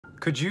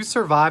Could you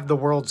survive the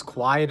world's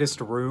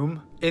quietest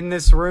room? In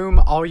this room,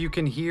 all you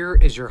can hear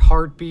is your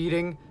heart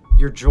beating,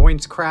 your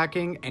joints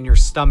cracking, and your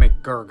stomach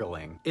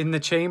gurgling. In the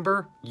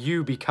chamber,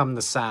 you become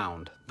the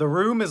sound. The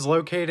room is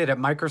located at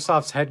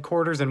Microsoft's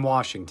headquarters in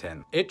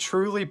Washington. It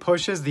truly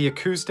pushes the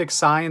acoustic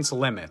science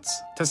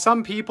limits. To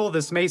some people,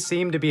 this may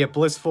seem to be a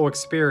blissful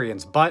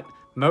experience, but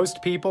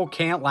most people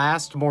can't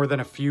last more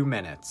than a few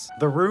minutes.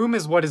 The room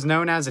is what is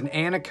known as an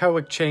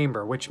anechoic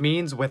chamber, which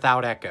means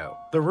without echo.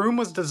 The room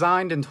was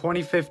designed in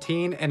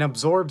 2015 and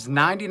absorbs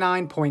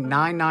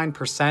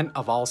 99.99%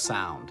 of all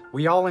sound.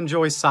 We all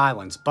enjoy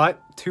silence,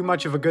 but too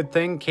much of a good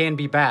thing can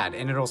be bad,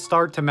 and it'll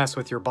start to mess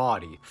with your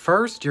body.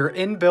 First, your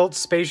inbuilt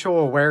spatial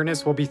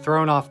awareness will be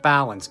thrown off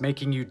balance,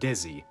 making you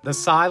dizzy. The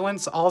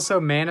silence also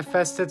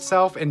manifests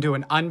itself into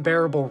an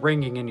unbearable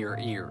ringing in your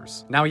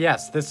ears. Now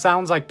yes, this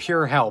sounds like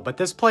pure hell, but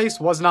this place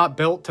was not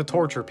built to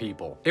torture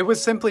people. It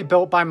was simply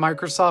built by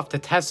Microsoft to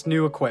test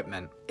new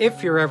equipment.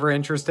 If you're ever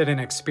interested in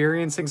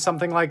experiencing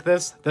something like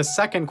this, the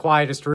second quietest room